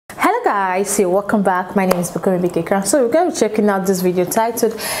Hello guys, so welcome back. My name is Kaaba. So we're going to be checking out this video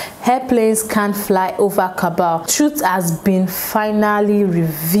titled "Airplanes Can't Fly Over Kaaba." Truth has been finally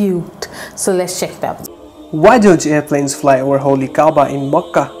revealed. So let's check it out. Why don't airplanes fly over Holy Kaaba in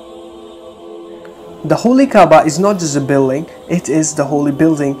Mecca? The Holy Kaaba is not just a building, it is the holy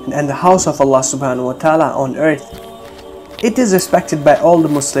building and the house of Allah subhanahu wa ta'ala on earth. It is respected by all the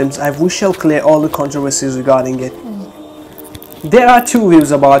Muslims and we shall clear all the controversies regarding it. There are two views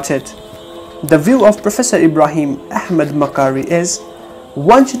about it. The view of Professor Ibrahim Ahmed Makari is,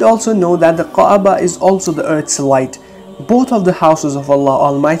 one should also know that the Kaaba is also the earth's light. Both of the houses of Allah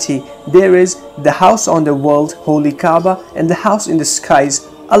Almighty, there is the house on the world, Holy Kaaba, and the house in the skies,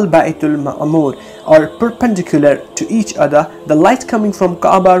 Al-Baitul Ma'mur, are perpendicular to each other. The light coming from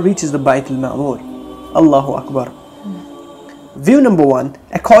Kaaba reaches the Baitul Ma'mur. Allahu Akbar. View number one,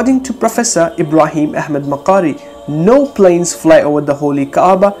 according to Professor Ibrahim Ahmed Makari, no planes fly over the Holy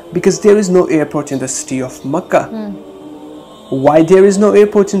Kaaba because there is no airport in the city of Mecca. Why there is no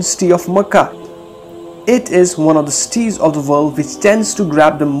airport in the city of Mecca? It is one of the cities of the world which tends to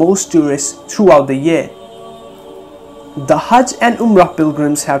grab the most tourists throughout the year. The Hajj and Umrah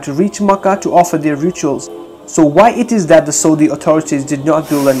pilgrims have to reach Mecca to offer their rituals. So why it is that the Saudi authorities did not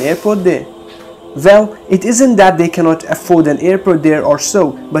build an airport there? Well, it isn't that they cannot afford an airport there or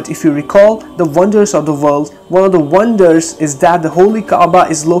so, but if you recall the wonders of the world, one of the wonders is that the Holy Kaaba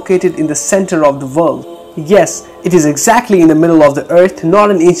is located in the center of the world. Yes, it is exactly in the middle of the earth,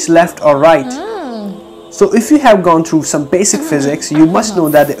 not an inch left or right. So if you have gone through some basic physics, you must know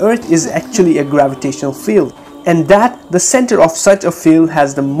that the earth is actually a gravitational field, and that the center of such a field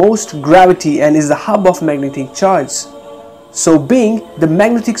has the most gravity and is the hub of magnetic charge. So being the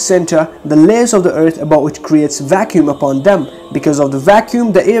magnetic center, the layers of the earth above it creates vacuum upon them. Because of the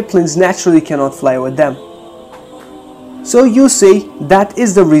vacuum, the airplanes naturally cannot fly over them. So you see, that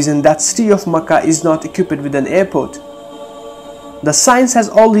is the reason that city of Mecca is not equipped with an airport. The science has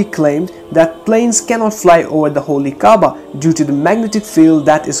already claimed that planes cannot fly over the Holy Kaaba due to the magnetic field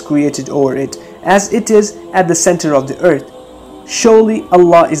that is created over it, as it is at the center of the earth. Surely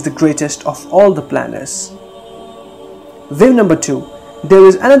Allah is the greatest of all the planners. View number two. There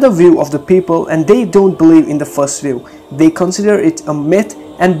is another view of the people and they don't believe in the first view. They consider it a myth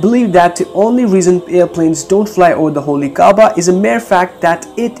and believe that the only reason airplanes don't fly over the Holy Kaaba is a mere fact that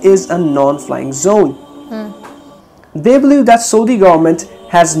it is a non-flying zone. They believe that Saudi government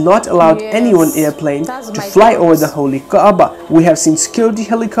has not allowed any one airplane to fly over the Holy Kaaba. We have seen security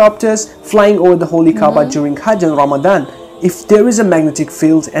helicopters flying over the Holy Kaaba during Hajj and Ramadan. If there is a magnetic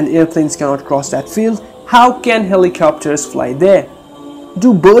field and airplanes cannot cross that field, how can helicopters fly there?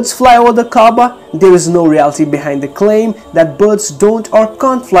 Do birds fly over the Kaaba? There is no reality behind the claim that birds don't or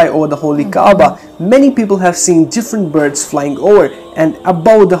can't fly over the Holy Kaaba. Many people have seen different birds flying over and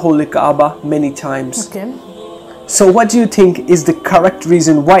above the Holy Kaaba many times. So what do you think is the correct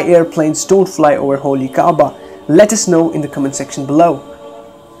reason why airplanes don't fly over Holy Kaaba? Let us know in the comment section below.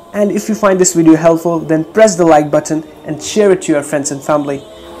 And if you find this video helpful, then press the like button and share it to your friends and family.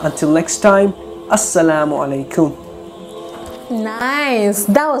 Until next time, Assalamu alaikum. Nice.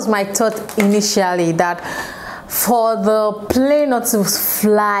 That was my thought initially, that for the plane not to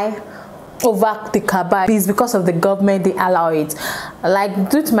fly over the Kaaba is because of the government. They allow it. Like,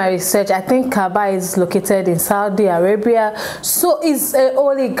 due to my research, I think Kaaba is located in Saudi Arabia, so it's a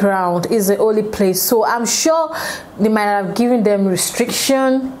holy ground, it's a holy place. So I'm sure they might have given them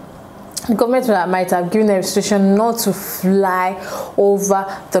restriction. The government might have given a restriction not to fly over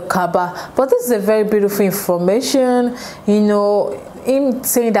the Kaaba. But this is a very beautiful information, you know, him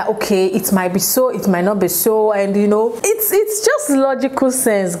saying that okay, it might be so, it might not be so, and you know, it's just logical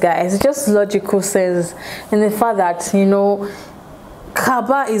sense, guys. It's just logical sense in the fact that, you know,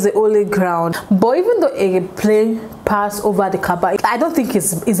 Kaaba is a holy ground. But even though a plane pass over the Kaaba, I don't think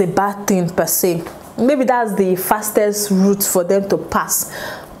it's a bad thing per se. Maybe that's the fastest route for them to pass,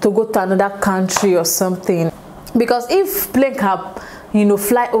 to go to another country or something. Because if plane can, you know,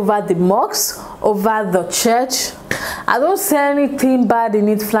 fly over the mosque, over the church, I don't see anything bad in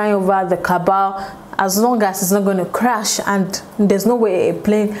it flying over the Kaaba, as long as it's not going to crash. And there's no way a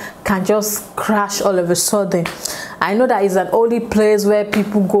plane can just crash all of a sudden. I know that it's an holy place where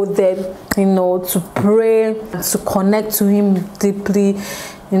people go there, you know, to pray, to connect to him deeply.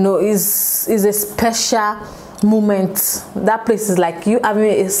 You know, is a special moment. That place is like you having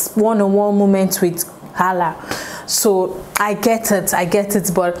a one-on-one moment with Allah. So I get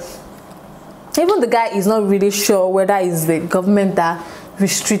it, but even the guy is not really sure whether it's the government that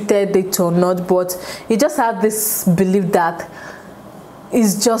restricted it or not, but he just have this belief that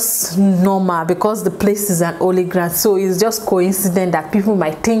is just normal because the place is an holy ground. So it's just coincident that people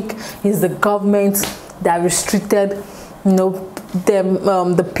might think it's the government that restricted, you know, them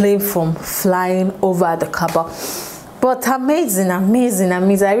the plane from flying over the Kaaba. But amazing.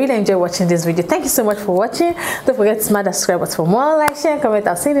 I really enjoy watching this video. Thank you so much for watching. Don't forget to smash the subscribe button for more. Like, share, comment.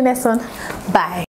 I'll see you in the next one. Bye.